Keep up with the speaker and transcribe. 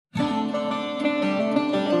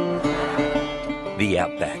the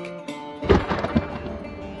outback.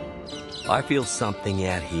 I feel something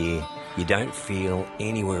out here you don't feel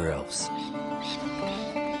anywhere else.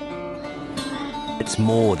 It's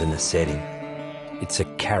more than a setting. It's a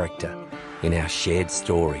character in our shared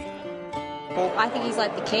story. I think he's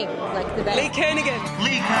like the king, like the best. Kernaghan.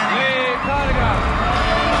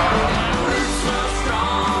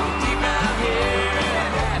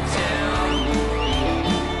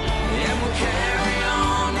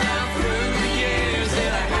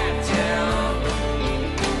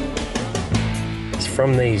 It's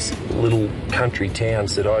from these little country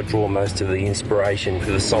towns that I draw most of the inspiration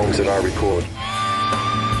for the songs that I record.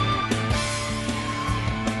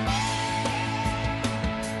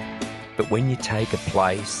 But when you take a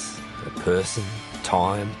place, a person,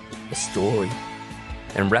 time, a story,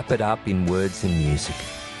 and wrap it up in words and music,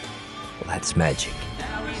 well, that's magic.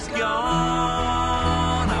 Now he's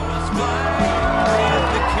gone. I was flying with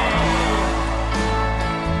the king,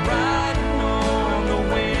 riding on the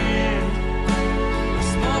wind. A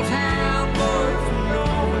small town boy from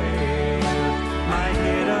nowhere, my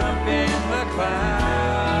head up in the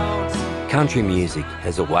clouds. Country music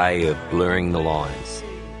has a way of blurring the lines.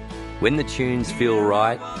 When the tunes feel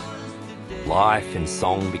right, life and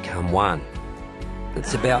song become one.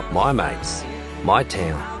 It's about my mates, my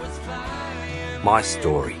town, my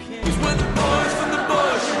story. When the boys